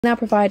Now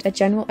provide a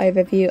general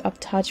overview of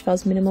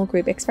TAJFEL'S minimal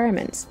group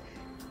experiments.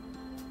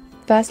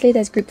 Firstly,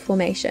 there's group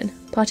formation.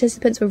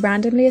 Participants were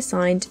randomly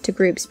assigned to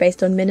groups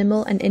based on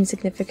minimal and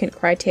insignificant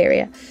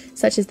criteria,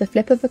 such as the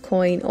flip of a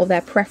coin or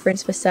their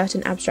preference for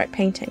certain abstract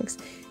paintings.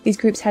 These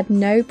groups had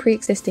no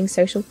pre-existing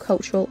social,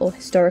 cultural, or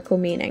historical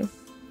meaning.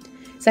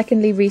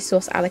 Secondly,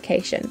 resource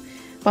allocation.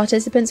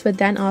 Participants were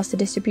then asked to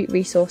distribute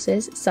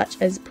resources, such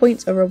as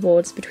points or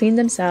rewards, between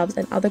themselves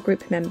and other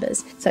group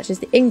members, such as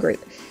the ingroup,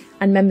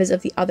 and members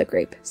of the other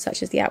group,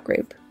 such as the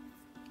outgroup.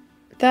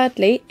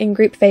 Thirdly,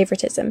 ingroup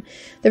favoritism.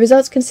 The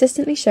results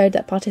consistently showed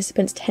that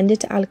participants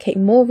tended to allocate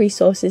more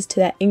resources to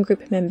their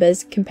ingroup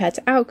members compared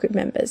to outgroup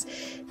members.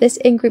 This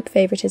ingroup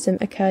favoritism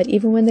occurred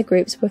even when the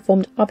groups were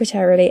formed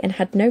arbitrarily and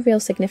had no real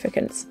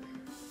significance.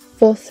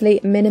 Fourthly,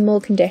 minimal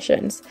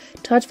conditions.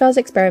 TAJFEL'S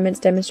experiments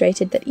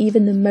demonstrated that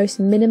even the most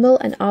minimal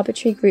and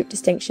arbitrary group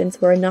distinctions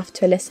were enough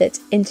to elicit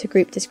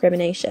intergroup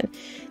discrimination.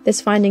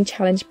 This finding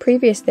challenged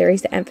previous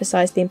theories that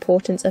emphasized the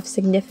importance of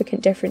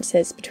significant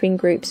differences between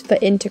groups for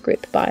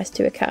intergroup bias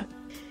to occur.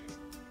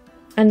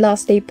 And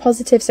lastly,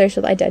 positive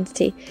social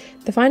identity.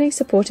 The findings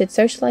supported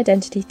social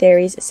identity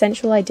theory's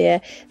central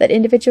idea that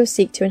individuals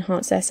seek to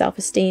enhance their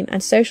self-esteem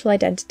and social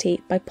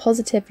identity by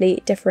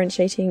positively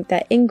differentiating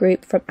their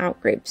in-group from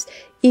out-groups,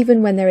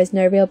 even when there is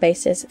no real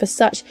basis for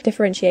such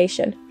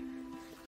differentiation.